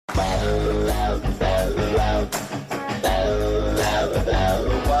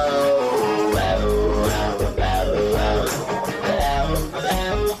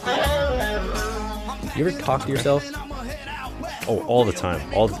You ever talk to yourself? Oh, all the time.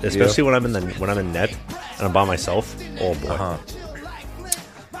 Especially when I'm in net and I'm by myself. Oh boy. Uh-huh.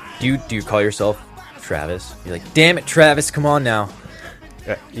 Do you call yourself Travis? You're like, damn it, Travis, come on now.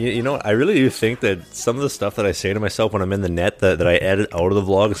 You know what? I really do think that some of the stuff that I say to myself when I'm in the net that I edit out of the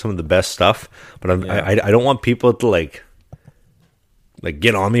vlog is some of the best stuff. But I don't want people to like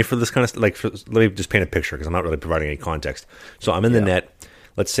get on me for this kind of stuff. Let me just paint a picture because I'm not really providing any context. So I'm in the net.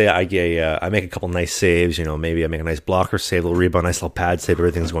 Let's say I make a couple nice saves. You know, maybe I make a nice blocker save, a little rebound, nice little pad save.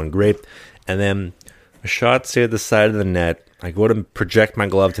 Everything's going great, and then a shot, say at the side of the net. I go to project my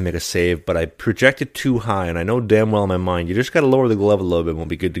glove to make a save, but I project it too high, and I know damn well in my mind, you just got to lower the glove a little bit and we'll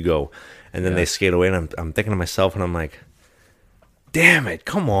be good to go. And then they skate away, and I'm thinking to myself, and I'm like, damn it,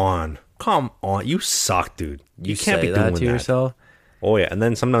 come on, you suck, dude. You can't be doing that to yourself. Oh yeah, and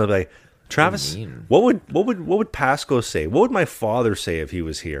then sometimes I'm like, Travis, what would Pasco say? What would my father say if he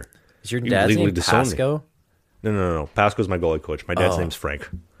was here? Is your dad's name Pasco? No. Pasco's my goalie coach. My dad's name's Frank.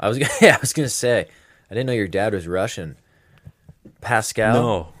 I was gonna say, I didn't know your dad was Russian.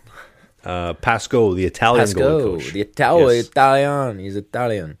 Pascal? No. Pasco, the Italian goalie coach. The Italian. He's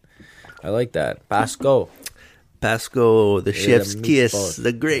Italian. I like that. Pasco, the chef's kiss,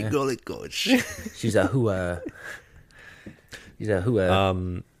 the great goalie coach. He's a hua.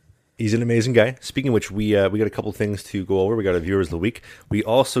 He's an amazing guy. Speaking of which, we got a couple things to go over. We got a Viewers of the Week. We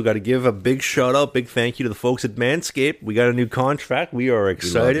also got to give a big shout out, big thank you to the folks at Manscaped. We got a new contract. We are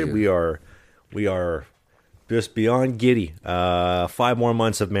excited. We are just beyond giddy. 5 more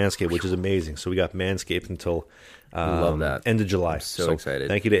months of Manscaped, which is amazing. So we got Manscaped until love that. end of July. So excited.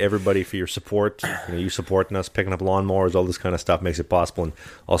 Thank you to everybody for your support. You supporting us, picking up lawnmowers, all this kind of stuff makes it possible. And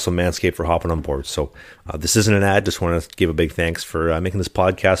also Manscaped for hopping on board. So this isn't an ad. Just want to give a big thanks for making this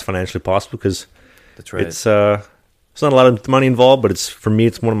podcast financially possible because that's right. It's not a lot of money involved, but for me,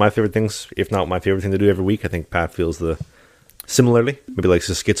 it's one of my favorite things, if not my favorite thing to do every week. I think Pat feels similarly. Maybe likes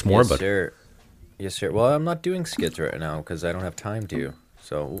the skits more, but sure. Yes, sir. Well, I'm not doing skits right now because I don't have time to.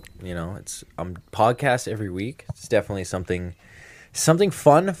 So, I'm podcast every week. It's definitely something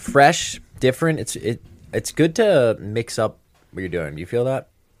fun, fresh, different. It's good to mix up what you're doing. Do you feel that?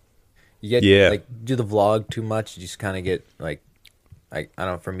 You get do the vlog too much, you just kind of get I don't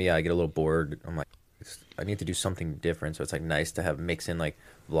know, for me, I get a little bored. I'm like, I need to do something different. So it's nice to have mix in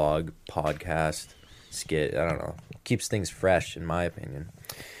vlog, podcast, skit. I don't know. Keeps things fresh in my opinion.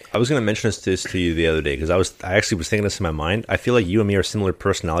 I was going to mention this to you the other day because I actually was thinking this in my mind. I feel like you and me are similar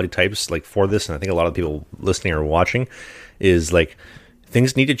personality types for this, and I think a lot of people listening or watching is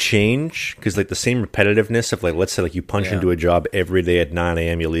things need to change because the same repetitiveness of let's say you punch into a job every day at 9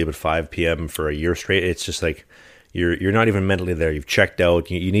 a.m. you leave at 5 p.m. for a year straight. It's just you're not even mentally there. You've checked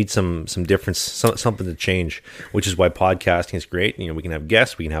out. You need some difference, something to change, which is why podcasting is great. We can have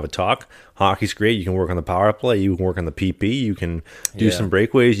guests. We can have a talk. Hockey's great. You can work on the power play. You can work on the PP. You can do some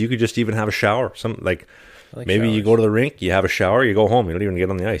breakaways. You could just even have a shower. Maybe showers. You go to the rink, you have a shower, you go home. You don't even get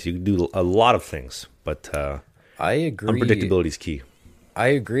on the ice. You can do a lot of things. But I agree. Unpredictability is key. I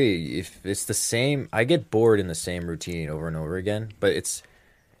agree. If it's the same, I get bored in the same routine over and over again. But it's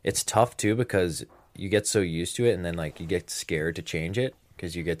tough too because you get so used to it, and then you get scared to change it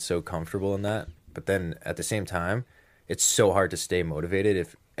because you get so comfortable in that. But then at the same time, it's so hard to stay motivated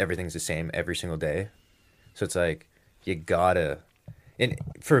if everything's the same every single day. So it's you gotta. And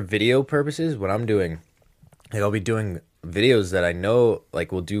for video purposes, what I'm doing, I'll be doing videos that I know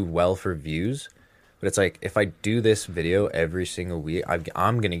will do well for views. But it's if I do this video every single week,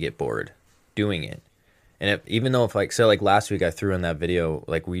 I'm gonna get bored doing it. And even though last week I threw in that video,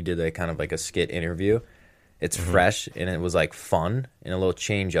 we did a skit interview, it's fresh and it was fun and a little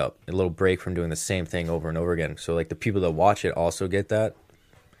change up, a little break from doing the same thing over and over again. So the people that watch it also get that.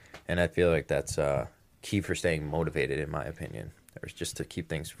 And I feel that's key for staying motivated in my opinion, or just to keep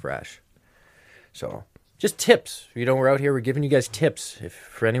things fresh. So just tips, we're out here, we're giving you guys tips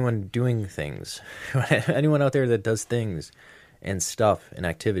for anyone doing things, anyone out there that does things and stuff and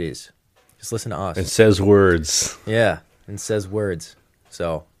activities. Just listen to us. It says words. Yeah, and says words.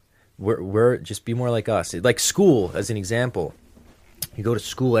 So we're just be more like us. School, as an example. You go to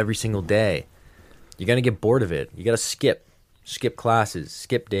school every single day. You're going to get bored of it. You got to skip classes,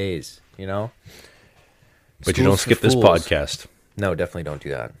 skip days, But School's you don't skip this podcast. No, definitely don't do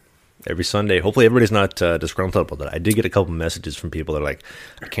that. Every Sunday. Hopefully everybody's not disgruntled about that. I did get a couple messages from people that are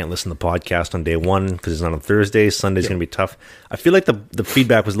I can't listen to the podcast on day one because it's not on Thursday. Sunday's going to be tough. I feel the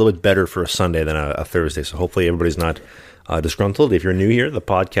feedback was a little bit better for a Sunday than a Thursday. So hopefully everybody's not disgruntled. If you're new here, the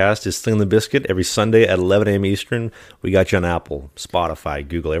podcast is Sling the Biscuit every Sunday at 11 a.m. Eastern. We got you on Apple, Spotify,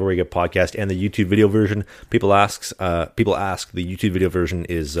 Google, everywhere you get podcast, and the YouTube video version. People ask the YouTube video version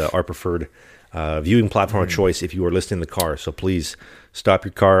is our preferred viewing platform of choice if you are listening in the car. So please stop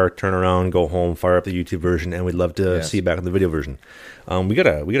your car, turn around, go home, fire up the YouTube version, and we'd love to see you back in the video version. We got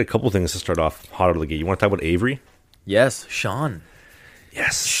a couple things to start off hot out of the gate. You want to talk about Avery? Yes, Sean.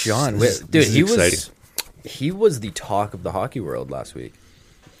 Yes, Sean. Dude, he was the talk of the hockey world last week.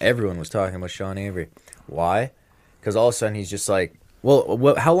 Everyone was talking about Sean Avery. Why? Because all of a sudden he's just like,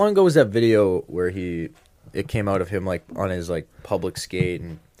 well, how long ago was that video where it came out of him like on his like public skate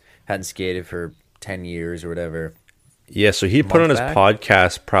and hadn't skated for 10 years or whatever? Yeah, so he put on his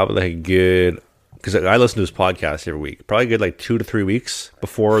podcast probably like a good, because I listen to his podcast every week, probably good like 2 to 3 weeks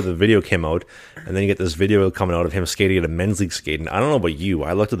before the video came out, and then you get this video coming out of him skating at a men's league skate. And I don't know about you,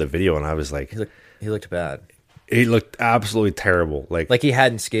 I looked at the video and I was like, he looked bad. He looked absolutely terrible. Like he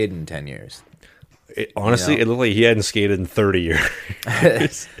hadn't skated in 10 years. Honestly, it looked like he hadn't skated in 30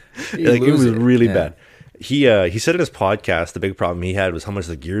 years. It was really bad. He said in his podcast the big problem he had was how much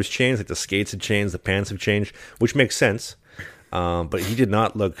the gears changed, like the skates had changed, the pants have changed, which makes sense. But he did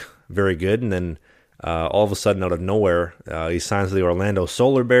not look very good. And then all of a sudden, out of nowhere, he signs with the Orlando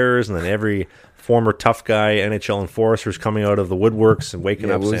Solar Bears, and then every former tough guy NHL enforcer is coming out of the woodworks and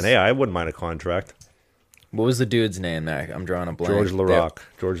waking up saying, "Hey, I wouldn't mind a contract." What was the dude's name there? I'm drawing a blank. George Laraque.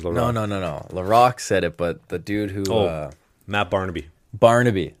 No. Laraque said it, but the dude who... Matt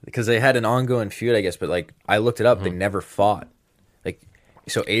Barnaby. Because they had an ongoing feud, I guess, but like I looked it up, they never fought. Like,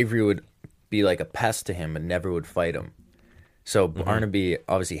 so Avery would be like a pest to him and never would fight him. So Barnaby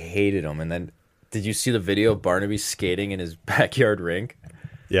obviously hated him. And then, did you see the video of Barnaby skating in his backyard rink?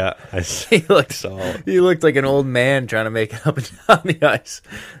 Yeah, he looked like an old man trying to make it up and down the ice.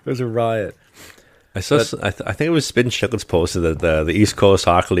 It was a riot. I think it was Spin Chicklets posted that the East Coast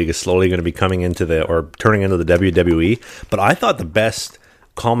Hockey League is slowly going to be coming into turning into the WWE. But I thought the best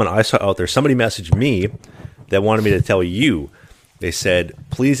comment I saw out there, somebody messaged me that wanted me to tell you. They said,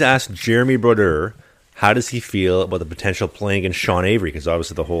 please ask Jeremy Brodeur, how does he feel about the potential playing against Sean Avery? Because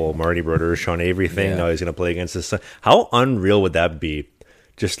obviously the whole Marty Brodeur, Sean Avery thing, now he's going to play against his son. How unreal would that be?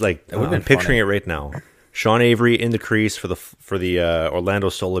 Just like, I'm picturing it right now. Sean Avery in the crease for the Orlando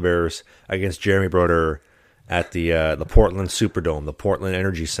Solar Bears against Jeremy Brodeur at the Portland Superdome, the Portland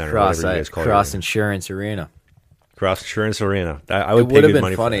Energy Center, whatever you guys call it. Cross Insurance Arena. Cross Insurance Arena. I would pay good money. It would have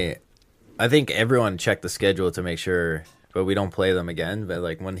been funny. I think everyone checked the schedule to make sure, but we don't play them again. But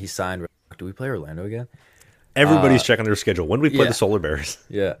like when he signed, do we play Orlando again? Everybody's checking their schedule. When do we play the Solar Bears?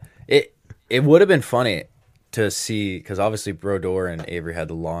 Yeah, it would have been funny to see, because obviously Brodeur and Avery had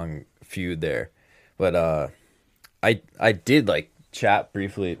the long feud there. But I did like chat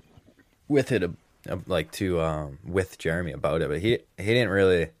briefly with it, with Jeremy about it, but he didn't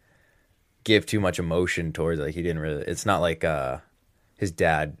really give too much emotion towards it. Like he didn't really. It's not like his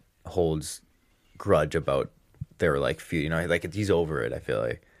dad holds grudge about their like feud. You know, like he's over it. I feel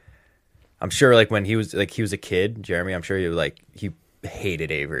like. I'm sure like when he was a kid, Jeremy. I'm sure he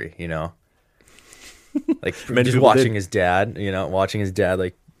hated Avery. You know, like just watching his dad. You know, watching his dad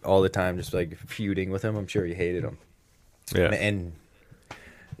like all the time, just like feuding with him. I'm sure he hated him. Yeah, and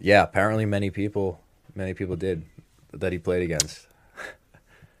yeah, apparently many people did that he played against.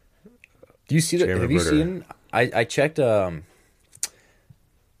 Do you see that? Have you seen? I checked like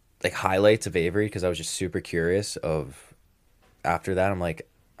highlights of Avery because I was just super curious. After that, I'm like,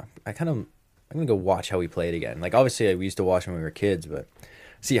 I'm gonna go watch how he played again. Like obviously we used to watch when we were kids, but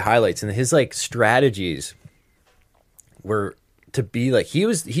see highlights and his like strategies were to be like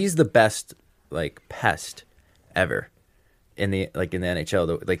he's the best like pest ever in the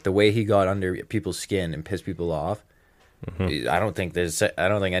NHL. The way he got under people's skin and pissed people off. Mm-hmm. I don't think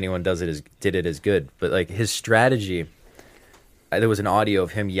anyone did it as good. But like his strategy, there was an audio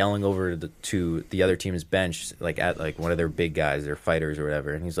of him yelling over to the other team's bench, like at like one of their big guys, their fighters or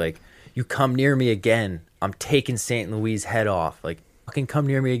whatever, and he's like, "You come near me again, I'm taking St. Louis' head off. Like fucking come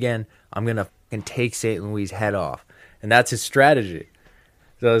near me again, I'm gonna fucking take St. Louis' head off." And that's his strategy.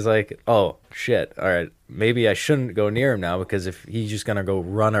 So I was like, oh, shit. All right, maybe I shouldn't go near him now because if he's just going to go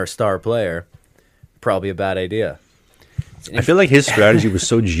run our star player, probably a bad idea. I feel like his strategy was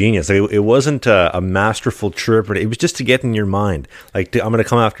so genius. Like, it wasn't a masterful trip, but it was just to get in your mind. Like, I'm going to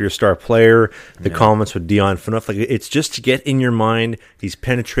come after your star player. The comments with Dion Phaneuf, like it's just to get in your mind. He's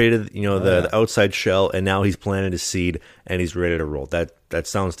penetrated, the outside shell, and now he's planted his seed, and he's ready to roll. That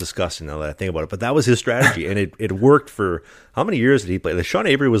sounds disgusting now that I think about it, but that was his strategy, and it worked for how many years did he play? Like, Sean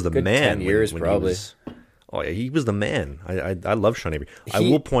Avery was the man. 10 years, when probably. He was the man. I love Sean Avery. I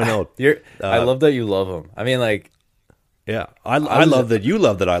will point out. I love that you love him. I mean, like. Yeah, I love that you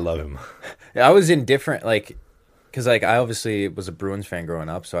love that I love him. I was indifferent, like, because like I obviously was a Bruins fan growing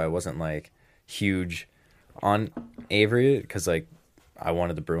up, so I wasn't like huge on Avery because like I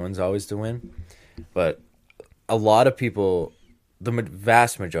wanted the Bruins always to win, but a lot of people, the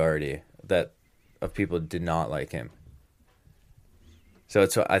vast majority of people did not like him. So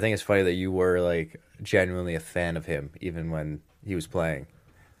I think it's funny that you were like genuinely a fan of him even when he was playing.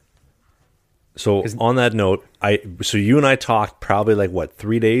 So on that note, so you and I talked probably like what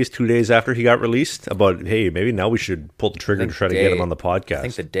 2 days after he got released about, hey, maybe now we should pull the trigger to try to get him on the podcast. I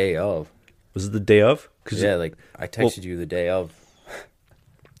think the day of. Was it the day of? Yeah, like I texted you the day of.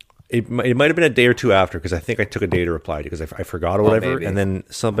 It might have been a day or two after, because I think I took a day to reply to, because I forgot or whatever, and then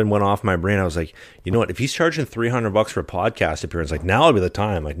something went off my brain. I was like, you know what? If he's charging $300 for a podcast appearance, like now would be the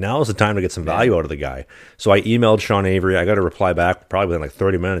time. Like now is the time to get some value out of the guy. So I emailed Sean Avery. I got a reply back probably within like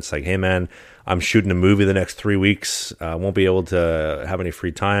 30 minutes. Like, hey man, I'm shooting a movie the next 3 weeks. I won't be able to have any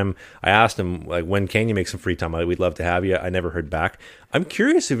free time. I asked him, like, when can you make some free time? We'd love to have you. I never heard back. I'm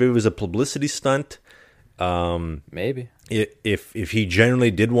curious if it was a publicity stunt. Maybe. If he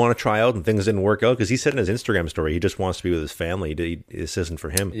genuinely did want to try out and things didn't work out, because he said in his Instagram story he just wants to be with his family. This isn't for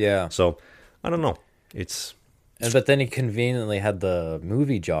him. Yeah. So I don't know. But then he conveniently had the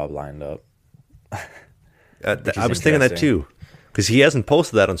movie job lined up. I was thinking that too, because he hasn't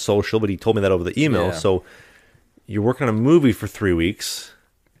posted that on social, but he told me that over the email. Yeah. So you're working on a movie for 3 weeks,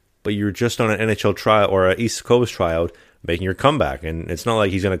 but you're just on an NHL trial or an East Coast tryout, making your comeback. And it's not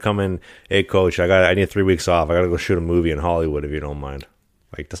like he's going to come in, hey coach, I need 3 weeks off. I got to go shoot a movie in Hollywood if you don't mind.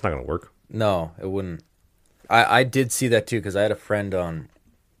 Like, that's not going to work. No, it wouldn't. I did see that too, because I had a friend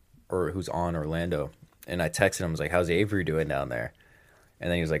who's on Orlando, and I texted him, I was like, how's Avery doing down there? And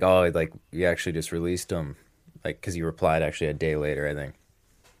then he was like, oh, like you actually just released him, like, because he replied actually a day later, I think.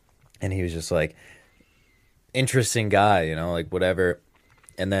 And he was just like, interesting guy, you know, like whatever.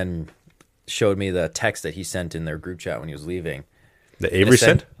 And then showed me the text that he sent in their group chat when he was leaving. The Avery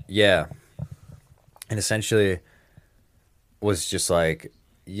sent? Yeah. And essentially was just like,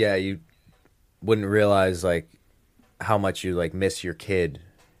 yeah, you wouldn't realize like how much you like miss your kid,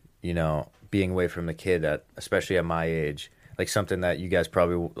 you know, being away from the kid especially at my age, like something that you guys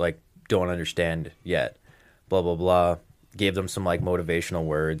probably like don't understand yet. Blah blah blah. Gave them some like motivational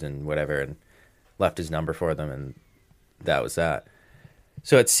words and whatever, and left his number for them, and that was that.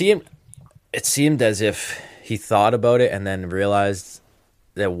 So it seemed as if he thought about it and then realized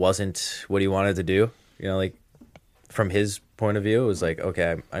that wasn't what he wanted to do. You know, like from his point of view, it was like,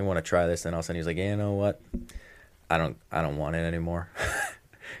 okay, I want to try this. Then all of a sudden he's like, you know what? I don't want it anymore.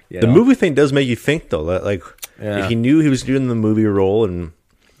 The movie thing does make you think though, that like if he knew he was doing the movie role, and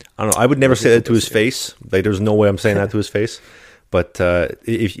I don't know, I would never say that to his face. Like there's no way I'm saying that to his face. But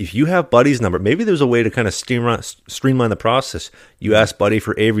if you have Buddy's number, maybe there's a way to kind of streamline the process. You ask Buddy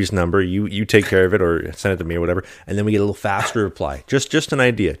for Avery's number, you take care of it or send it to me or whatever, and then we get a little faster reply. Just an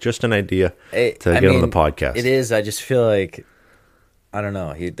idea to get on the podcast. It is. I just feel like, I don't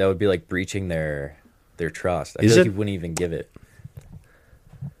know, that would be like breaching their trust. I feel like he wouldn't even give it.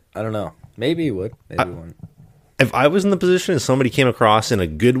 I don't know. Maybe he would. Maybe he wouldn't. If I was in the position and somebody came across in a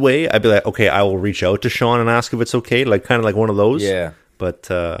good way, I'd be like, okay, I will reach out to Sean and ask if it's okay, like kind of like one of those. Yeah. But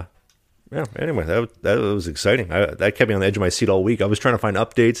yeah. Anyway, that was exciting. That kept me on the edge of my seat all week. I was trying to find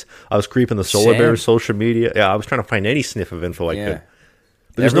updates. I was creeping the Solar Bears social media. Yeah, I was trying to find any sniff of info I could.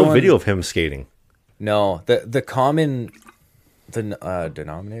 But there's no video of him skating. No, the common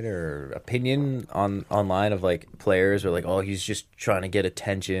denominator or opinion online of like players are like, oh, he's just trying to get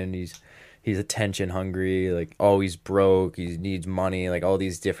attention. He's attention hungry, like, oh, he's broke, he needs money, like all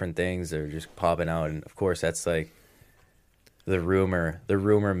these different things are just popping out. And of course that's like the rumor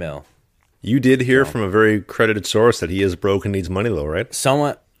mill. You did hear from a very credited source that he is broke and needs money though, right?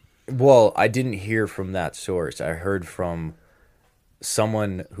 Well, I didn't hear from that source. I heard from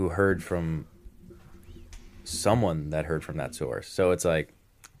someone who heard from someone that heard from that source. So it's like,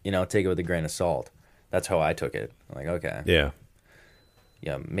 you know, take it with a grain of salt. That's how I took it. I'm like, okay.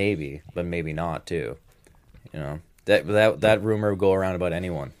 Yeah, maybe, but maybe not too. You know, that rumor would go around about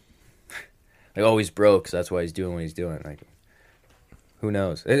anyone. Like, oh, he's broke, so that's why he's doing what he's doing. Like, who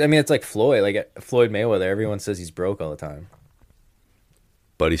knows? I mean, it's like Floyd. Like Floyd Mayweather, everyone says he's broke all the time,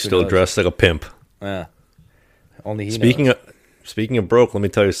 but he's still dressed like a pimp. Yeah, only he knows. Speaking of broke, let me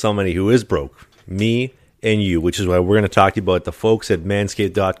tell you somebody who is broke. Me and you, which is why we're going to talk to you about the folks at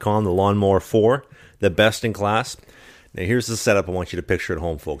Manscaped.com, the Lawnmower 4, the best in class. Now, here's the setup I want you to picture at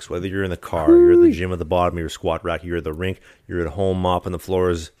home, folks. Whether you're in the car, you're at the gym at the bottom of your squat rack, you're at the rink, you're at home mopping the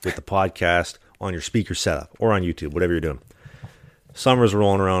floors with the podcast on your speaker setup or on YouTube, whatever you're doing. Summer's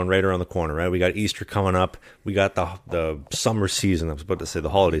rolling around right around the corner, right? We got Easter coming up. We got the summer season. I was about to say the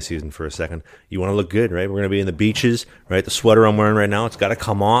holiday season for a second. You want to look good, right? We're going to be in the beaches, right? The sweater I'm wearing right now, it's got to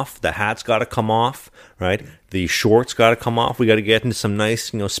come off. The hat's got to come off, right? The shorts got to come off. We got to get into some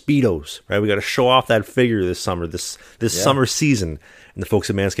nice, Speedos, right? We got to show off that figure this summer, this summer season. And the folks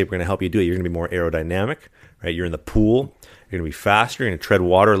at Manscaped are going to help you do it. You're going to be more aerodynamic, right? You're in the pool. You're going to be faster. You're going to tread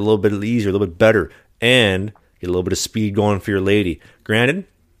water a little bit easier, a little bit better. And get a little bit of speed going for your lady. Granted,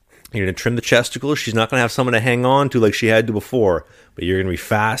 you're going to trim the chesticles. She's not going to have someone to hang on to like she had to before. But you're going to be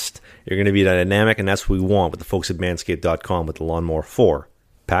fast. You're going to be dynamic. And that's what we want with the folks at Manscaped.com with the Lawnmower 4.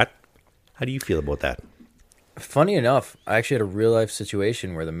 Pat, how do you feel about that? Funny enough, I actually had a real life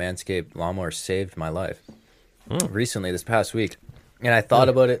situation where the Manscaped lawnmower saved my life recently, this past week. And I thought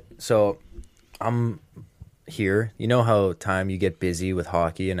about it. So I'm here. You know how time you get busy with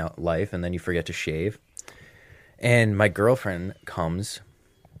hockey and life and then you forget to shave? And my girlfriend comes,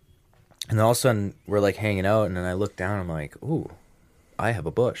 and then all of a sudden we're like hanging out, and then I look down, and I'm like, ooh, I have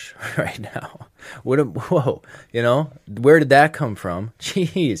a bush right now. Whoa, where did that come from?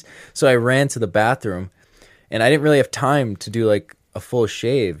 Jeez. So I ran to the bathroom, and I didn't really have time to do like a full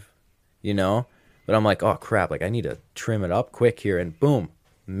shave, but I'm like, oh crap, like I need to trim it up quick here, and boom,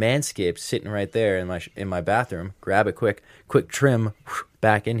 Manscaped sitting right there in my bathroom. Grab it quick trim,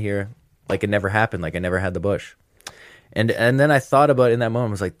 back in here, like it never happened, like I never had the bush. And then I thought about it in that moment.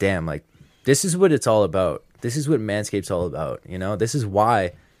 I was like, damn, like this is what it's all about. This is what Manscaped's all about. This is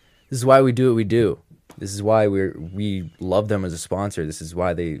why we do what we do. This is why we love them as a sponsor. This is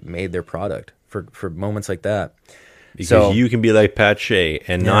why they made their product for moments like that. Because you can be like Pat Shea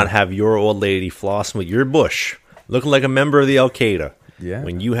and not have your old lady flossing with your bush, looking like a member of the Al Qaeda. Yeah.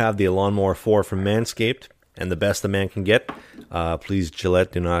 When you have the Lawnmower 4 from Manscaped and the best the man can get, please,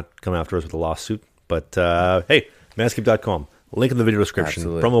 Gillette, do not come after us with a lawsuit. But hey, Manscaped.com. Link in the video description.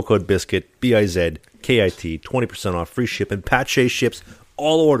 Absolutely. Promo code BISKIT, BIZKIT, 20% off, free shipping. Pat Shea ships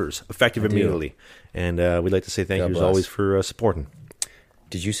all orders, effective immediately. And we'd like to say thank you as always for supporting.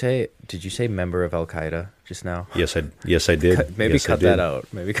 Did you say member of Al Qaeda just now? Yes, I did. Maybe yes, cut that out.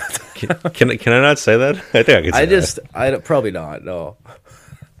 Maybe cut that out. Can I not say that? I think I can say that. I probably not. No.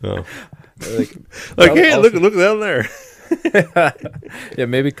 Oh. Like hey, look down there. Yeah,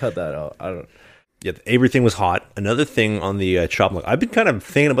 maybe cut that out. I don't. Yeah, everything was hot. Another thing on the chopping block. I've been kind of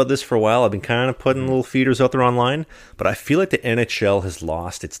thinking about this for a while. I've been kind of putting little feeders out there online, but I feel like the NHL has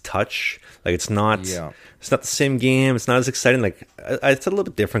lost its touch. Like it's not the same game. It's not as exciting. Like it's a little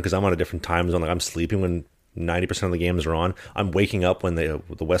bit different because I'm on a different time zone. Like I'm sleeping when 90% of the games are on. I'm waking up when the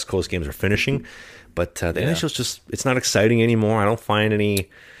West Coast games are finishing. But the NHL's just, it's not exciting anymore. I don't find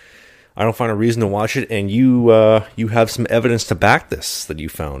a reason to watch it, and you have some evidence to back this that you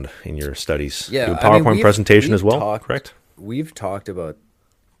found in your studies. Yeah, you have a PowerPoint presentation as well, correct? We've talked about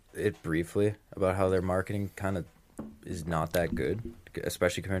it briefly, about how their marketing kind of is not that good,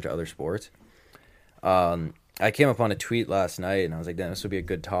 especially compared to other sports. I came up on a tweet last night, and I was like, damn, this would be a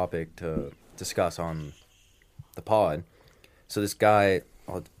good topic to discuss on the pod. So this guy,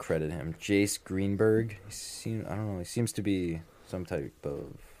 I'll credit him, Jace Greenberg, he seems to be some type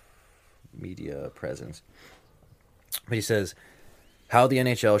of media presence. But he says, how the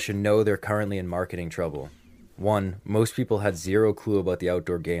NHL should know they're currently in marketing trouble. 1, most people had zero clue about the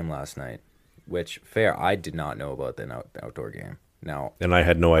outdoor game last night, which, fair, I did not know about the outdoor game. Now, and I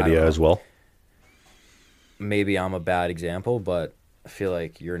had no idea as well. Maybe I'm a bad example, but I feel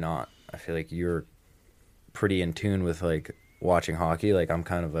like you're not. I feel like you're pretty in tune with, like, watching hockey. Like, I'm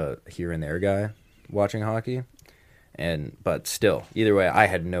kind of a here and there guy watching hockey. But still, either way, I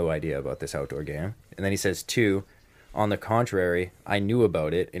had no idea about this outdoor game. And then he says, 2, on the contrary, I knew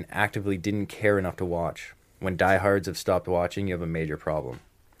about it and actively didn't care enough to watch. When diehards have stopped watching, you have a major problem.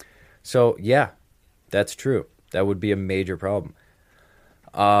 So, yeah, that's true. That would be a major problem.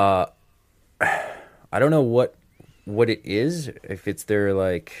 I don't know what it is. If it's they're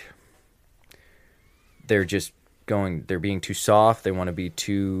being too soft. They want to be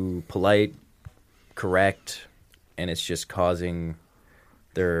too polite, correct. And it's just causing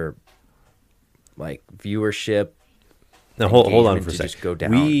their viewership. Now hold on for a second. Go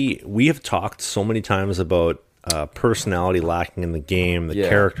down. We have talked so many times about personality lacking in the game, the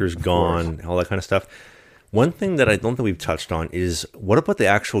characters gone, all that kind of stuff. One thing that I don't think we've touched on is, what about the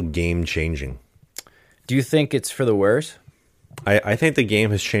actual game changing? Do you think it's for the worse? I think the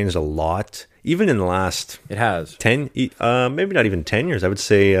game has changed a lot, even in the last. It has 10, maybe not even 10 years. I would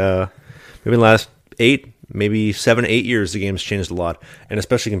say maybe the last 8. Maybe 7, 8 years, the game's changed a lot, and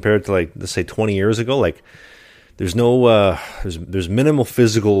especially compared to let's say 20 years ago. Like, there's no, there's minimal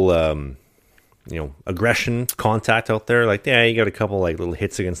physical aggression, contact out there. Like, yeah, you got a couple like little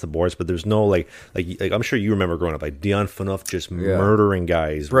hits against the boards, but there's no like I'm sure you remember growing up, like Dion Phaneuf just murdering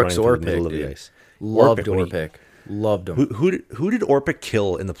guys Brooks running through the Orpik, middle of the dude. ice. Loved Orpik. Loved him. Who did Orpik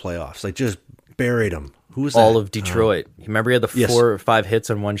kill in the playoffs? Like, just buried him. Who was All that? of Detroit. You remember he had the 4 or 5 hits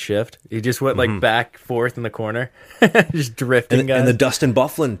on one shift? He just went like back, forth in the corner, just drifting guys. And the Dustin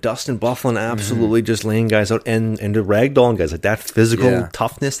Bufflin absolutely just laying guys out and the ragdolling guys, like that physical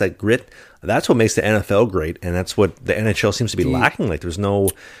toughness, that grit. That's what makes the NFL great, and that's what the NHL seems to be lacking. Like, there's no,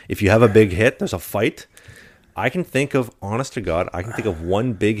 if you have a big hit, there's a fight. I can think of, honest to God,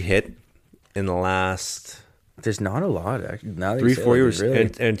 one big hit in the last... There's not a lot, actually. Now 3-4 years, really.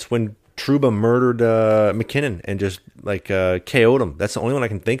 and it's when Trouba murdered McKinnon and just like KO'd him. That's the only one I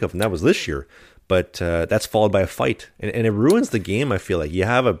can think of, and that was this year. But that's followed by a fight, and it ruins the game. I feel like you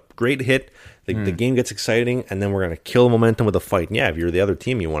have a great hit, the game gets exciting, and then we're gonna kill momentum with a fight. And yeah, if you're the other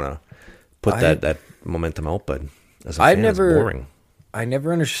team, you want to put that momentum out. But as a fan, it's boring. I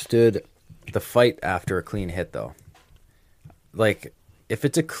never understood the fight after a clean hit, though. Like, if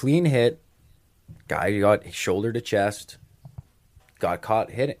it's a clean hit, guy got shoulder to chest, got caught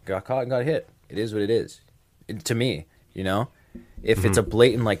and got hit. It is what it is. To me, if it's a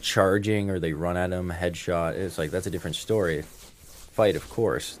blatant like charging or they run at him, headshot, it's like that's a different story. Fight, of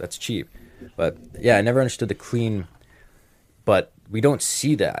course, that's cheap. But yeah, I never understood the clean. But we don't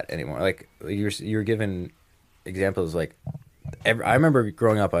see that anymore. Like you're given examples like I remember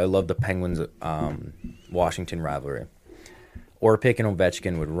growing up, I loved the Penguins Washington rivalry. Orpik and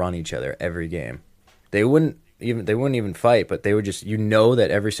Ovechkin would run each other every game. They wouldn't even fight, but they would just that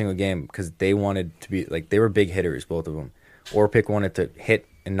every single game because they wanted to be like they were big hitters, both of them. Orpik wanted to hit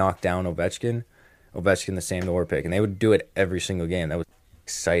and knock down Ovechkin the same to Orpik, and they would do it every single game. That was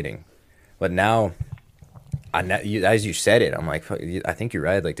exciting. But now, as you said it, I'm like, I think you're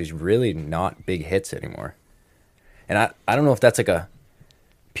right. Like, there's really not big hits anymore, and I don't know if that's like a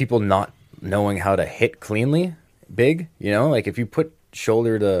people not knowing how to hit cleanly big. Like if you put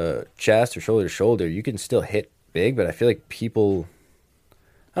shoulder to chest or shoulder to shoulder, you can still hit big, but I feel like people,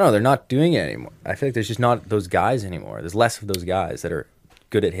 I don't know, they're not doing it anymore. I feel like there's just not those guys anymore. There's less of those guys that are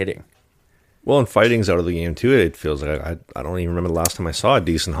good at hitting. Well, and fighting's out of the game too. It feels like I don't even remember the last time I saw a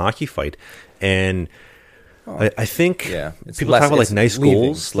decent hockey fight. And I think people talk about like nice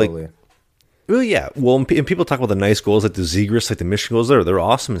goals, slowly. Well, yeah. Well, and people talk about the nice goals, like the Zegras, like the Michigan goals. They're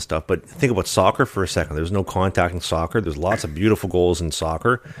awesome and stuff. But think about soccer for a second. There's no contact in soccer. There's lots of beautiful goals in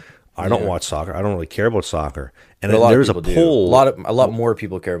soccer. I don't watch soccer. I don't really care about soccer. And there's a poll. A lot more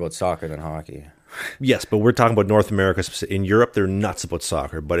people care about soccer than hockey. Yes, but we're talking about North America. In Europe, they're nuts about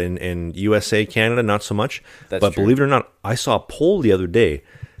soccer. But in USA, Canada, not so much. But believe it or not, I saw a poll the other day,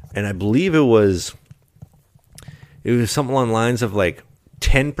 and I believe it was something along the lines of like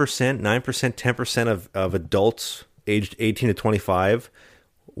 10%, 9%, 10% of adults aged 18 to 25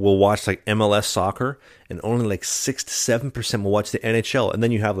 will watch like MLS soccer, and only like 6 to 7% will watch the NHL. And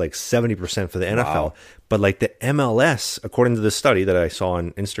then you have like 70% for the NFL. Wow. But like the MLS, according to the study that I saw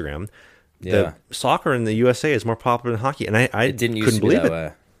on Instagram, the soccer in the USA is more popular than hockey. And I couldn't believe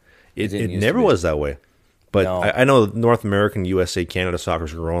it. It never was that way. But no. I know North American, USA, Canada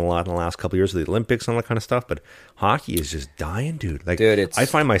soccer's growing a lot in the last couple of years with the Olympics and all that kind of stuff. But hockey is just dying, dude. Like, I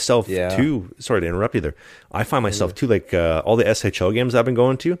find myself too. Sorry to interrupt you there. I find myself too, like all the SHL games I've been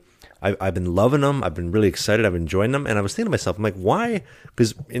going to. I've been loving them. I've been really excited. I've been enjoying them. And I was thinking to myself, I'm like, why?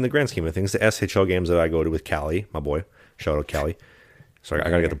 Because in the grand scheme of things, the SHL games that I go to with Callie, my boy, shout out Callie. Sorry, I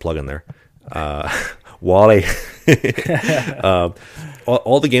got to get the plug in there. Wally.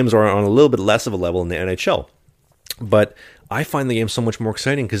 All the games are on a little bit less of a level in the NHL. But I find the game so much more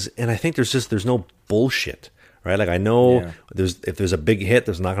exciting and I think there's no bullshit. Right, like I know if there's a big hit,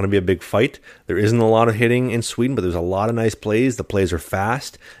 there's not going to be a big fight. There isn't a lot of hitting in Sweden, but there's a lot of nice plays. The plays are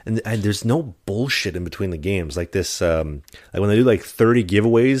fast, and there's no bullshit in between the games. Like this, like when they do like 30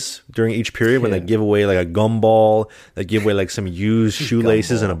 giveaways during each period, when they give away like a gumball, they give away like some used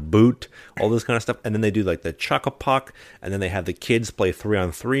shoelaces and a boot, all this kind of stuff, and then they do like the chuck-a-puck, and then they have the kids play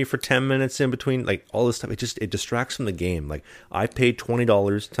 3-on-3 for 10 minutes in between, like all this stuff. It distracts from the game. Like I paid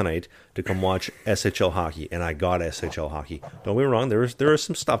 $20 tonight to come watch SHL hockey, and I got SHL hockey. Don't get me wrong, there is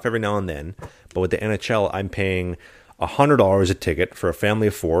some stuff every now and then, but with the NHL, I'm paying $100 a ticket for a family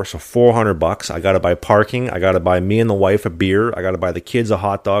of 4, so $400. I got to buy parking. I got to buy me and the wife a beer. I got to buy the kids a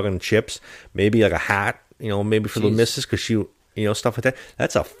hot dog and chips, maybe like a hat, maybe for the missus because she, stuff like that.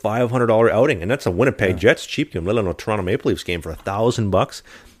 That's a $500 outing, and that's a Winnipeg Jets cheap game, let alone a Toronto Maple Leafs game for $1,000.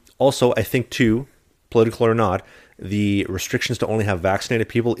 Also, I think too, political or not, the restrictions to only have vaccinated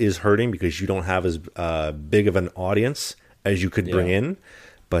people is hurting because you don't have as big of an audience as you could bring in.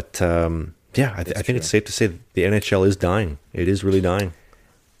 But Yeah, I think it's safe to say that the NHL is dying. It is really dying.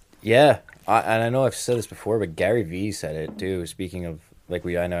 Yeah, and I know I've said this before, but Gary Vee said it too. Speaking of, like,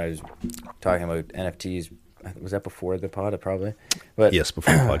 I know I was talking about NFTs. Was that before the pod? Probably. But yes,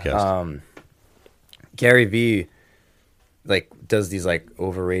 before the podcast. Gary Vee, like, does these, like,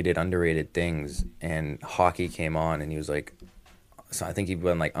 overrated, underrated things, and hockey came on, and he was like, so I think he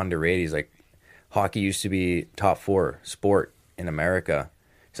went, like, underrated. He's like, hockey used to be top 4 sport in America.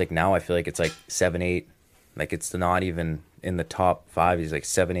 He's like, now I feel like it's like 7, 8, like it's not even in the top 5. He's like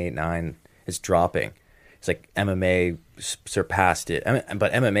 7, 8, 9. It's dropping. It's like MMA surpassed it.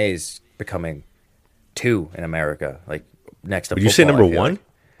 But MMA is becoming 2 in America. Like next to would you say number 1?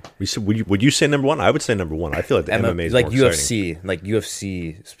 Would you say number 1? I would say number 1. I feel like the MMA is like more UFC, exciting. like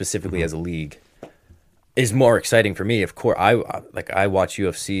UFC specifically as a league is more exciting for me. Of course, I watch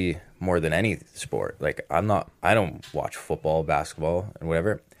UFC more than any sport. Like I don't watch football, basketball, and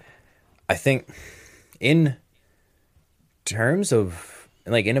whatever. I think in terms of,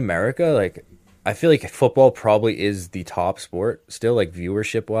 like, in America, like, I feel like football probably is the top sport still, like,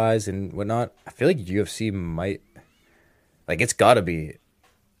 viewership wise and whatnot. I feel like UFC might, like, it's got to be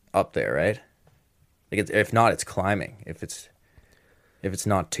up there, right? Like, if not, it's climbing. If it's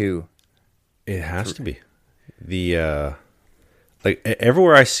not 2, it has to be. The like,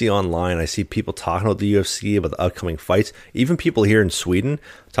 everywhere I see online, I see people talking about the UFC, about the upcoming fights. Even people here in Sweden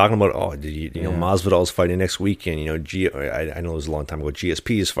talking about, know, Masvidal's fighting next weekend. You know, I know it was a long time ago.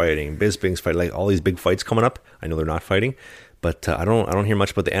 GSP is fighting, Bisping's fighting, like all these big fights coming up. I know they're not fighting, but I don't hear much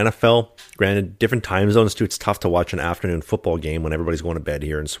about the NFL. Granted, different time zones too. It's tough to watch an afternoon football game when everybody's going to bed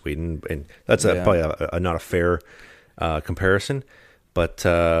here in Sweden, and that's probably not a fair comparison. But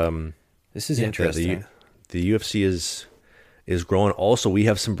this is interesting. The UFC is growing. Also, we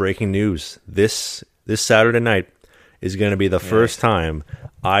have some breaking news. This Saturday night is going to be the first time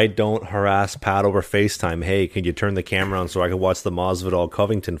I don't harass Pat over FaceTime. Hey, can you turn the camera on so I can watch the Masvidal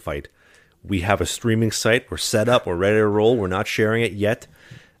Covington fight? We have a streaming site. We're set up. We're ready to roll. We're not sharing it yet.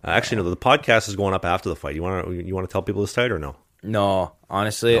 Actually, no. The podcast is going up after the fight. You want to tell people this site or no? No,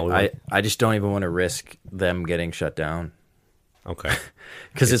 honestly, I just don't even want to risk them getting shut down. Okay,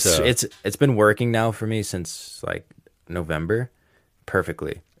 because it's been working now for me since like November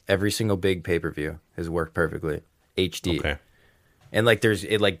perfectly. Every single big pay-per-view has worked perfectly. HD. Okay. And like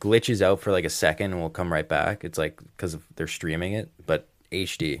it like glitches out for like a second and will come right back. It's like because they're streaming it, but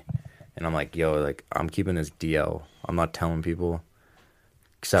HD. And I'm like, yo, like I'm keeping this DL. I'm not telling people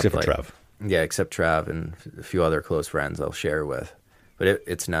except for Trav. Yeah, except Trav and a few other close friends I'll share with. But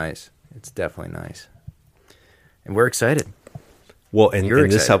it's nice. It's definitely nice. And we're excited. Well, and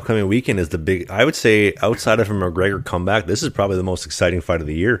this upcoming weekend is the big, I would say, outside of a McGregor comeback, this is probably the most exciting fight of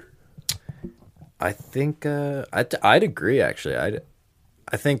the year. I think I'd agree, actually.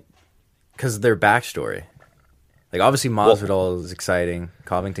 I think because their backstory. Like, obviously, Masvidal is exciting.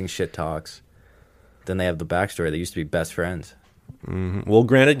 Covington shit talks. Then they have the backstory. They used to be best friends. Mm-hmm. Well,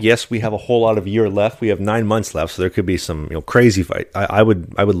 granted, yes, we have a whole lot of year left. We have 9 months left, so there could be some crazy fight. I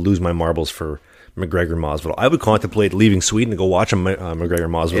would lose my marbles for McGregor Masvidal. I would contemplate leaving Sweden to go watch a McGregor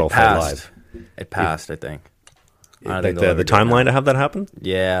Masvidal fight live. It passed, I think. The timeline to have that happen?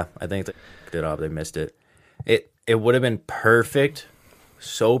 Yeah, I think they did it off. They missed it. It would have been perfect,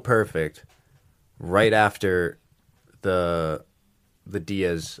 so perfect, right after the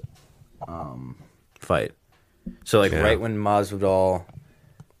Diaz fight. So like right when Masvidal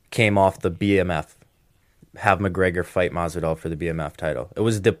came off the BMF, have McGregor fight Masvidal for the BMF title. It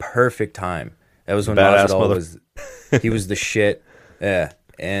was the perfect time. That was when Masvidal was the shit. Yeah.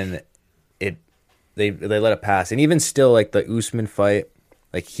 And they let it pass. And even still, like the Usman fight,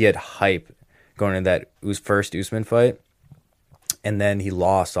 like he had hype going into that first Usman fight. And then he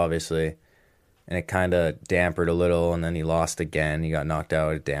lost, obviously. And it kind of dampered a little. And then he lost again. He got knocked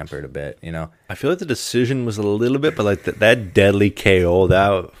out. It dampered a bit, I feel like the decision was a little bit, but like that deadly KO,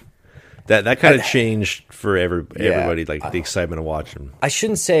 that kind of changed for everybody, like the excitement of watching. I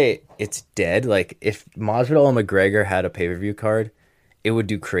shouldn't say it's dead. Like if Masvidal and McGregor had a pay-per-view card, it would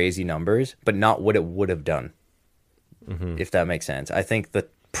do crazy numbers, but not what it would have done. Mm-hmm. If that makes sense. I think the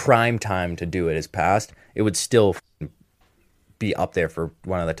prime time to do it is past. It would still be up there for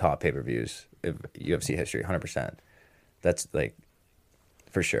one of the top pay-per-views of UFC history, 100%. That's like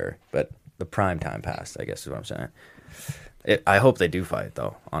for sure. But the prime time passed, I guess is what I'm saying. I hope they do fight,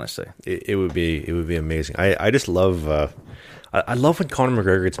 though. Honestly, it would be amazing. I just love I love when Conor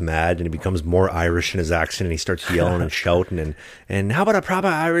McGregor gets mad and he becomes more Irish in his accent and he starts yelling and shouting and how about a proper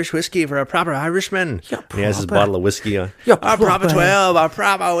Irish whiskey for a proper Irishman? And he has his bottle of whiskey on. A proper 12, a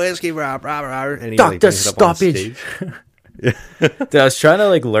proper whiskey for a proper Irish. And he Doctor Stoppage. Dude, I was trying to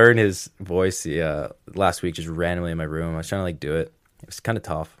like learn his voice last week, just randomly in my room. I was trying to like do it. It was kind of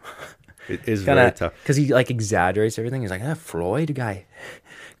tough. It is very tough because he like exaggerates everything. He's like, Floyd guy,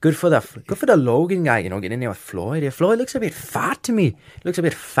 good for the Logan guy. You know, get in there with Floyd. Yeah, Floyd looks a bit fat to me. He looks a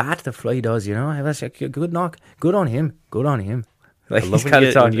bit fat. The Floyd does. You know, I was like, good knock. Good on him. Good on him. Like, I love when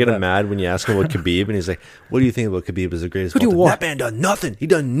you get him mad when you ask him about Khabib, and he's like, "What do you think about Khabib as the greatest?" That man done nothing. He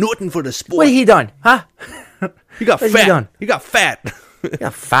done nothing for the sport. What he done? Huh? He got fat. He got fat. He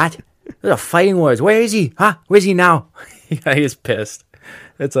got fat. Those are fighting words. Where is he? Huh? Where's he now? Yeah, he's pissed.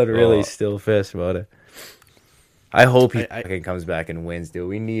 That's really still pissed about it. I hope he fucking comes back and wins, dude.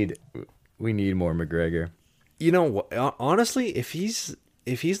 We need more McGregor. You know what? Honestly, if he's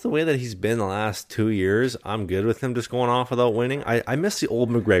the way that he's been the last 2 years, I'm good with him just going off without winning. I miss the old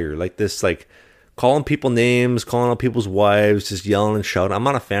McGregor, like this, like calling people names, calling out people's wives, just yelling and shouting. I'm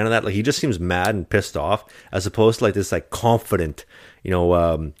not a fan of that. Like, he just seems mad and pissed off, as opposed to like this, like confident,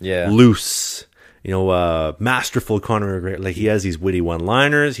 loose, masterful Conor McGregor. Like, he has these witty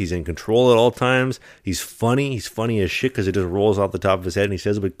one-liners. He's in control at all times. He's funny. He's funny as shit because it just rolls off the top of his head, and he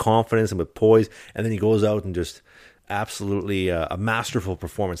says it with confidence and with poise, and then he goes out and just absolutely a masterful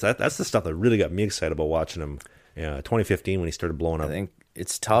performance. That's the stuff that really got me excited about watching him. 2015 when he started blowing up. I think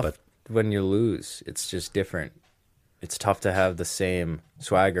it's tough when you lose. It's just different. It's tough to have the same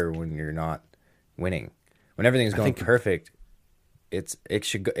swagger when you're not winning. When everything's going perfect, it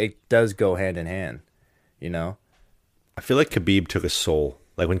does go hand in hand. You know. I feel like Khabib took a soul.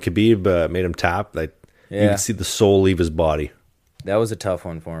 Like when Khabib made him tap, like you could see the soul leave his body. That was a tough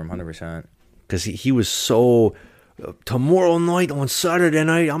one for him, 100%. Because he was so. Tomorrow night on Saturday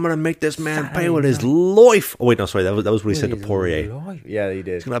night, I'm gonna make this man pay with his life. Oh wait, no, sorry, that was what he said to Poirier. Yeah, he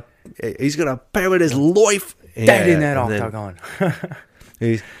did. He's gonna pay with his life. Dead in that octagon.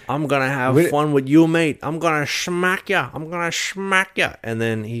 I'm gonna have fun with you, mate. I'm gonna smack ya. And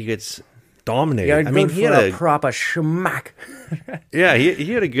then he gets dominated. I mean, he had a proper smack. Yeah,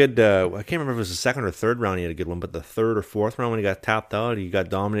 he had a good. I can't remember if it was the second or third round he had a good one, but the third or fourth round when he got tapped out, he got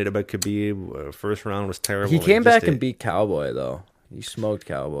dominated by Khabib. First round was terrible. He came back and beat Cowboy though. He smoked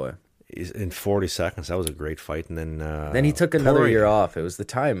Cowboy in 40 seconds. That was a great fight, and then he took another year off. It was the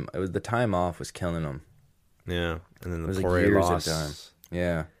time. It was the time off was killing him. Yeah, and then the Poirier loss. Of time.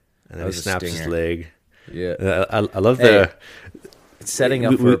 Yeah, and then he snaps his leg. Yeah, I love It's setting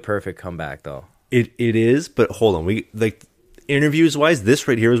up for a perfect comeback, though. It is, but hold on. We like interviews wise. This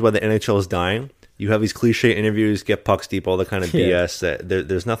right here is why the NHL is dying. You have these cliche interviews, get pucks deep, all the kind of BS.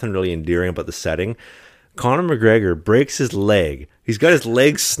 There's nothing really endearing about the setting. Conor McGregor breaks his leg. He's got his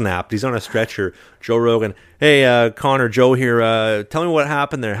leg snapped. He's on a stretcher. Joe Rogan, hey Conor, Joe here. Tell me what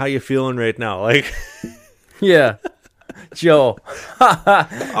happened there. How you feeling right now? Like, yeah, Joe.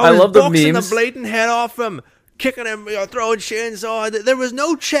 I love the memes. The blatant head off him. Kicking him, throwing shins. Oh, there was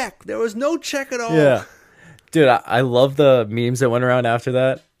no check. There was no check at all. Yeah, dude, I love the memes that went around after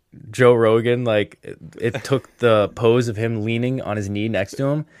that. Joe Rogan, like, it took the pose of him leaning on his knee next to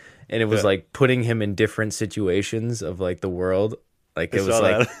him, and it was like putting him in different situations of like the world. Like it was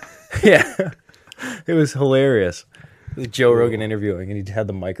like, yeah, it was hilarious. It was Joe Rogan interviewing, and he had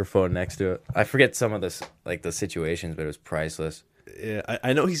the microphone next to it. I forget some of this, like the situations, but it was priceless. Yeah,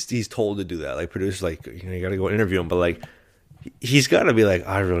 I know he's told to do that. Like producers, like you got to go interview him, but like he's got to be like,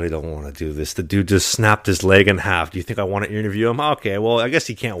 I really don't want to do this. The dude just snapped his leg in half. Do you think I want to interview him? Okay, well I guess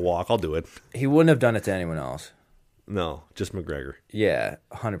he can't walk. I'll do it. He wouldn't have done it to anyone else. No, just McGregor. Yeah,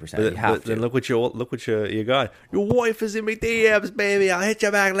 100%. But then look what you got. Your wife is in my DMs, baby. I'll hit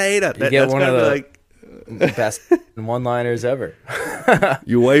you back later. You get one of the best one-liners ever.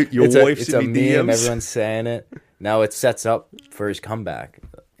 Your wife's in my DMs. It's a meme. Everyone's saying it. Now it sets up for his comeback.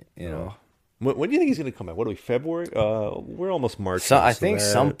 You know, when do you think he's going to come back? What are we, February? We're almost March. So I think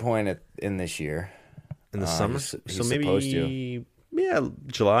some point in this year, in the summer. He's maybe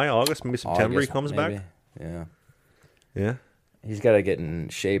July, August, maybe September. He comes back. Yeah. He's got to get in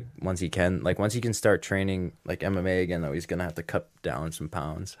shape once he can. Like once he can start training like MMA again, though, he's going to have to cut down some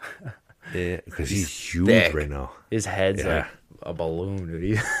pounds. Yeah, because he's huge thick. Right now. His head's like a balloon,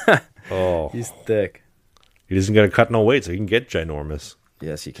 dude. He's thick. He doesn't got to cut no weight, so he can get ginormous.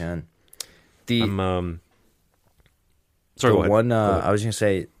 Yes, he can. Sorry, go ahead. I was gonna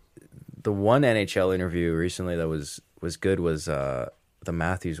say, the one NHL interview recently that was good was the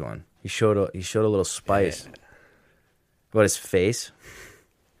Matthews one. He showed a little spice about his face.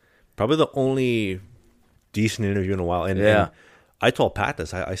 Probably the only decent interview in a while. And I told Pat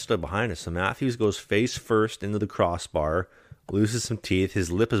this. I stood behind it. So Matthews goes face first into the crossbar, loses some teeth. His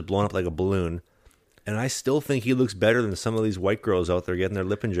lip is blown up like a balloon. And I still think he looks better than some of these white girls out there getting their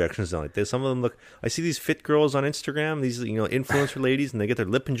lip injections done. Like some of them look. I see these fit girls on Instagram, these influencer ladies, and they get their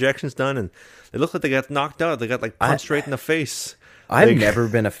lip injections done, and they look like they got knocked out. They got like punched right in the face. I've never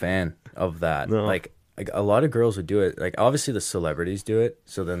been a fan of that. No. Like a lot of girls would do it. Like obviously the celebrities do it.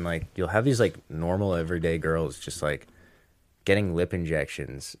 So then like you'll have these like normal everyday girls just like getting lip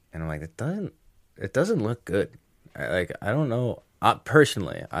injections, and I'm like, it doesn't look good. I don't know.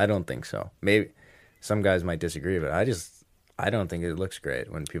 Personally, I don't think so. Maybe some guys might disagree, but I don't think it looks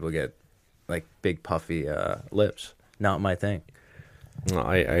great when people get like big puffy lips. Not my thing. No,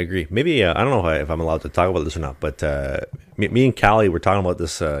 I agree. Maybe I don't know if I'm allowed to talk about this or not, but me and Callie were talking about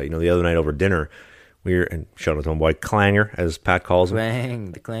this the other night over dinner. We were, and shout out to my boy Clanger, as Pat calls him.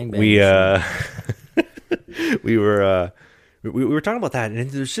 Bang, the clang bang. We were talking about that, and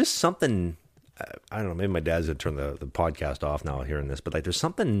there's just something. I don't know. Maybe my dad's gonna turn the podcast off now hearing this, but like, there's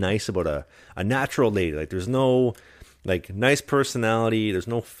something nice about a natural lady. Like, there's no like nice personality. There's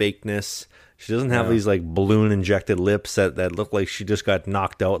no fakeness. She doesn't have these like balloon injected lips that look like she just got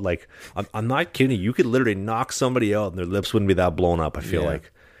knocked out. Like, I'm not kidding you. You could literally knock somebody out and their lips wouldn't be that blown up. I feel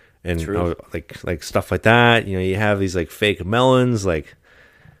like, and like stuff like that. You have these like fake melons. Like,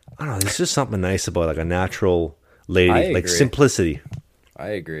 I don't know. There's just something nice about like a natural lady, like simplicity. I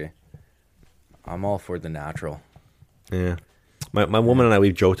agree. I'm all for the natural. Yeah, my woman and I,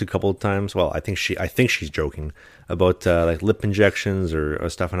 we've joked a couple of times. Well, I think she's joking about like lip injections or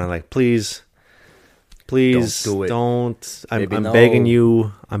stuff, and I'm like, please don't. I'm begging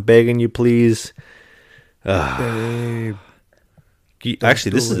you. I'm begging you, please. Babe,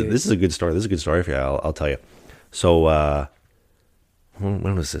 actually, this is a good story. This is a good story for you. I'll tell you. So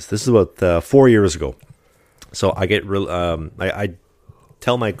when was this? This is about 4 years ago. So I get real. I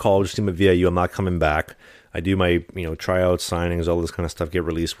tell my college team at VIU I'm not coming back. I do my tryouts, signings, all this kind of stuff, get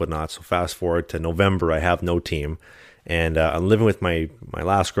released, whatnot. So fast forward to November, I have no team, and I'm living with my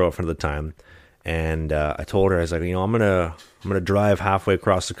last girlfriend at the time. And I told her, I was like, I'm gonna drive halfway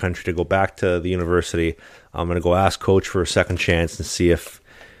across the country to go back to the university. I'm gonna go ask coach for a second chance and see if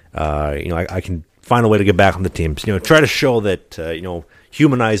I can find a way to get back on the team. Try to show that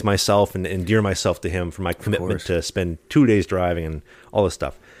humanize myself and endear myself to him for my commitment to spend 2 days driving and all this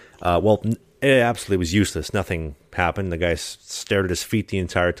stuff. Well, it absolutely was useless. Nothing happened. The guy stared at his feet the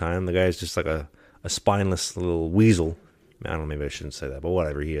entire time. The guy's just like a spineless little weasel. I don't know, maybe I shouldn't say that, but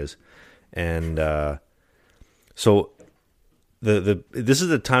whatever, he is. And so this is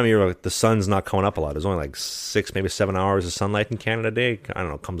the time of year where the sun's not coming up a lot. There's only like 6, maybe 7 hours of sunlight in Canada a day. I don't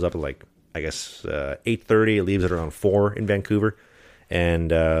know, it comes up at like, I guess, 8:30. It leaves at around 4 in Vancouver.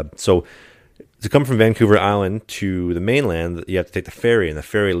 And so to come from Vancouver Island to the mainland, you have to take the ferry, and the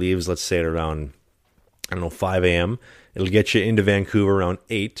ferry leaves, let's say, at around, 5 a.m. It'll get you into Vancouver around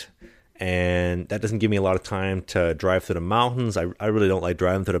 8, and that doesn't give me a lot of time to drive through the mountains. I really don't like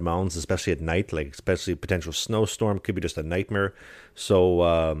driving through the mountains, especially at night, like especially a potential snowstorm could be just a nightmare.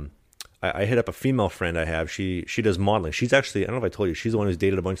 So I hit up a female friend I have. She does modeling. She's actually, I don't know if I told you, she's the one who's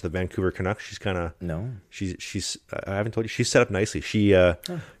dated a bunch of the Vancouver Canucks. She's kind of no. She's I haven't told you. She's set up nicely. She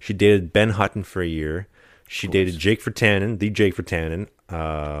dated Ben Hutton for a year. She dated Jake Virtanen, the Jake Virtanen.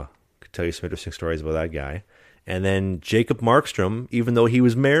 Could tell you some interesting stories about that guy. And then Jacob Markstrom, even though he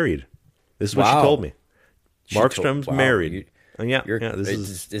was married. This is what she told me. Markstrom's married.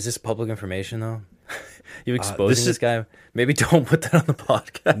 Is this public information though? You exposing this guy? Maybe don't put that on the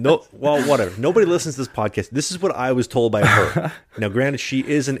podcast. No, well, whatever. Nobody listens to this podcast. This is what I was told by her. Now, granted, she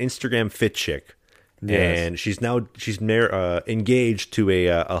is an Instagram fit chick, and she's engaged to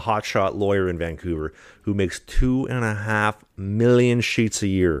a hotshot lawyer in Vancouver who makes 2.5 million sheets a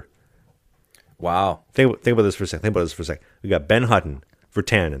year. Wow. Think about this for a second. We got Ben Hutton,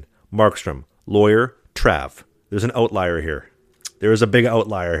 Virtanen, Markstrom, lawyer, Trav. There's an outlier here. There is a big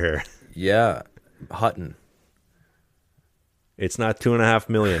outlier here. Yeah. Hutton. It's not 2.5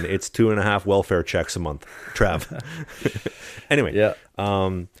 million. It's 2.5 welfare checks a month. Trav. Anyway. Yeah.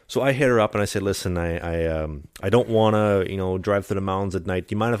 So I hit her up and I said, listen, I don't want to, drive through the mountains at night.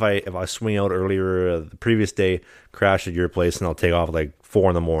 Do you mind if I swing out earlier the previous day, crash at your place, and I'll take off at like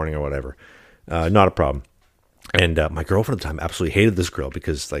 4 a.m. or whatever? Not a problem. And my girlfriend at the time absolutely hated this girl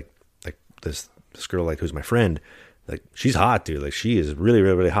because like this girl, like, who's my friend, like, she's hot, dude. Like, she is really,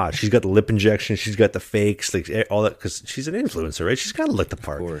 really, really hot. She's got the lip injection. She's got the fakes, like all that, because she's an influencer, right? She's got to look the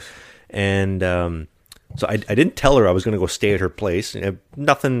part. Of course. And so I didn't tell her I was going to go stay at her place.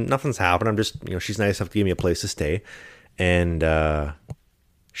 Nothing's happened. I'm just, she's nice enough to give me a place to stay. And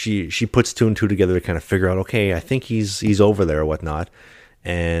she puts 2 and 2 together to kind of figure out, okay, I think he's over there or whatnot.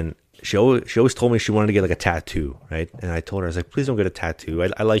 And she always told me she wanted to get like a tattoo, right? And I told her, I was like, please don't get a tattoo.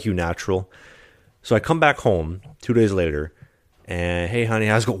 I like you natural. So I come back home 2 days later, and hey, honey,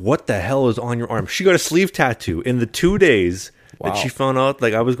 I was go, what the hell is on your arm? She got a sleeve tattoo in the 2 days that she found out.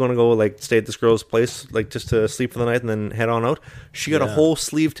 Like I was going to go like stay at this girl's place, like just to sleep for the night and then head on out. She got a whole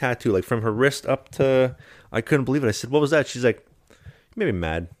sleeve tattoo, like from her wrist up to. I couldn't believe it. I said, "What was that?" She's like, "You made me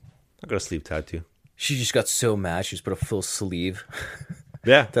mad. I got a sleeve tattoo." She just got so mad. She just put a full sleeve.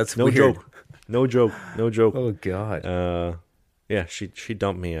 Yeah, That's no weird. joke. No joke. No joke. Oh God. Yeah, she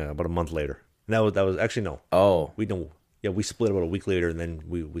dumped me about a month later. And that was actually no. Oh, We don't. Yeah, we split about a week later, and then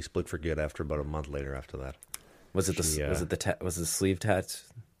we split for good after about a month later. After that, was it the sleeve tats?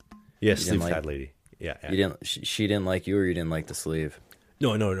 yeah, didn't sleeve like- tat lady. Yeah, yeah. You didn't. She didn't like you, or you didn't like the sleeve.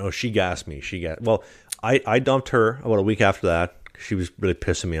 No. She gassed me. Well, I dumped her about a week after that. She was really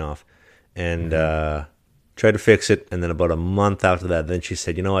pissing me off, and tried to fix it. And then about a month after that, then she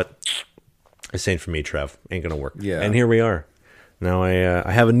said, "You know what? This ain't for me, Trev. Ain't gonna work." Yeah. And here we are. Now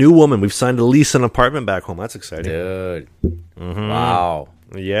I have a new woman. We've signed a lease on an apartment back home. That's exciting. Dude. Wow.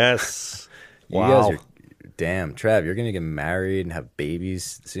 Yes. You guys are damn, Trav. You're gonna get married and have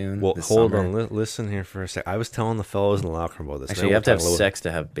babies soon. Well, this hold summer. on. Listen here for a sec. I was telling the fellows in the locker room about this. Actually, you have to have sex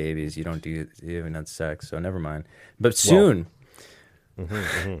to have babies. You don't do. You haven't had sex, so never mind. But soon.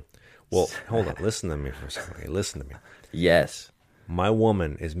 Well, hold on. Listen to me for a second. Okay, listen to me. Yes. My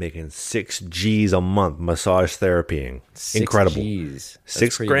woman is making 6 G's a month massage therapying. 6 Incredible. G's. That's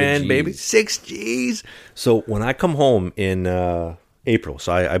 6 pretty grand, good baby. G's. 6 G's. So when I come home in April,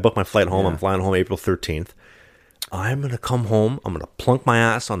 so I booked my flight home. Yeah. I'm flying home April 13th. I'm going to come home. I'm going to plunk my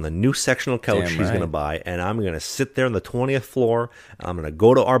ass on the new sectional couch Damn she's right. going to buy. And I'm going to sit there on the 20th floor. And I'm going to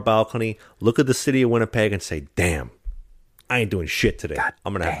go to our balcony, look at the city of Winnipeg and say, damn, I ain't doing shit today.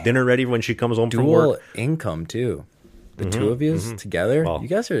 I'm going to have dinner ready when she comes home from Dual work. income too. The two of you together. Well, you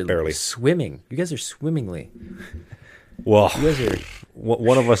guys are barely. swimming. You guys are swimmingly. Well, You guys are.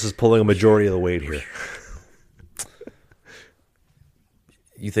 one of us is pulling a majority of the weight here.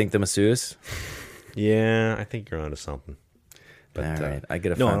 You think the masseuse? Yeah, I think you're onto something. But All right, I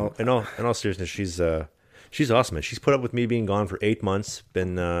get a no, in all seriousness, she's awesome. And she's put up with me being gone for 8 months,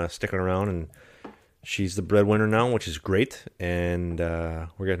 been sticking around, and she's the breadwinner now, which is great. And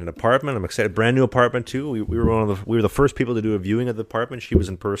we're getting an apartment. I'm excited. Brand new apartment too. We were the first people to do a viewing of the apartment. She was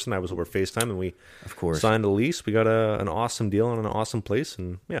in person. I was over FaceTime, and we Of course. signed a lease. We got an awesome deal on an awesome place,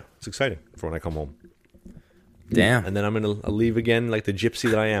 and yeah, it's exciting for when I come home. Damn. And then I'm going to leave again like the gypsy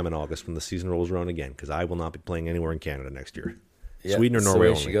that I am in August when the season rolls around again, because I will not be playing anywhere in Canada next year. Yeah, Sweden or that's Norway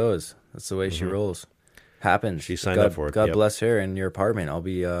the way only. she goes. That's the way she rolls. Happens. She signed God, up for it, God yep. bless her and your apartment. I'll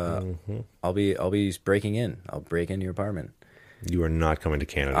be breaking in. I'll break in your apartment. You are not coming to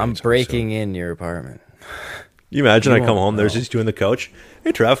Canada. I'm anytime breaking in your apartment. soon. You imagine You I come won't home, there's know. these two on the couch.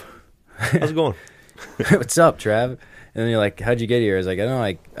 Hey, Trev. How's it going? What's up, Trav? And then you're like, how'd you get here? I was like, I don't know.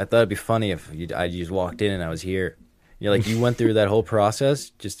 I thought it'd be funny if I just walked in and I was here. You're like, you went through that whole process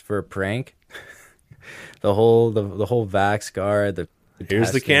just for a prank. the whole vax card.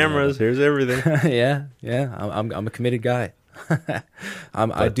 Here's the testing, cameras. Here's everything. yeah. I'm a committed guy.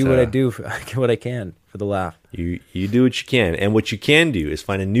 I do what I do, what I can for the laugh. You do what you can. And what you can do is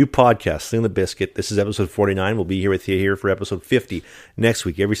find a new podcast, Sling the Biscuit. This is episode 49. We'll be here with you here for episode 50 next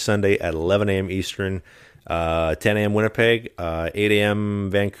week, every Sunday at 11 a.m. Eastern, 10 a.m. Winnipeg, 8 a.m.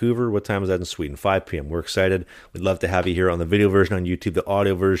 Vancouver. What time is that in Sweden? 5 p.m. We're excited. We'd love to have you here on the video version on YouTube, the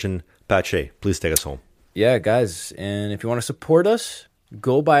audio version. Pache, please take us home. Yeah, guys, and if you want to support us,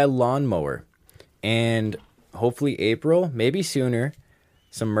 go buy a lawnmower. And hopefully April, maybe sooner,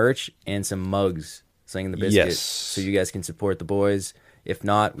 some merch and some mugs, Slinging the Biscuit, Yes. so you guys can support the boys. If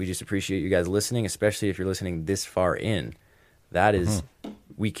not, we just appreciate you guys listening, especially if you're listening this far in. That is,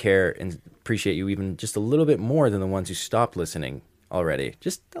 we care and appreciate you even just a little bit more than the ones who stopped listening already.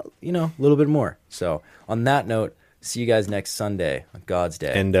 Just, a little bit more. So on that note, see you guys next Sunday, on God's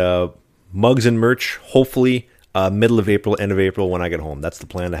Day. And mugs and merch, hopefully middle of April, end of April when I get home. That's the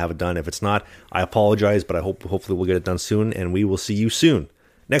plan, to have it done. If it's not, I apologize, but hopefully we'll get it done soon, and we will see you soon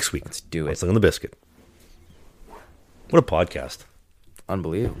next week. Let's do on it. Slinging the Biscuit. What a podcast.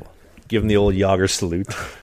 Unbelievable. Give him the old Yager salute.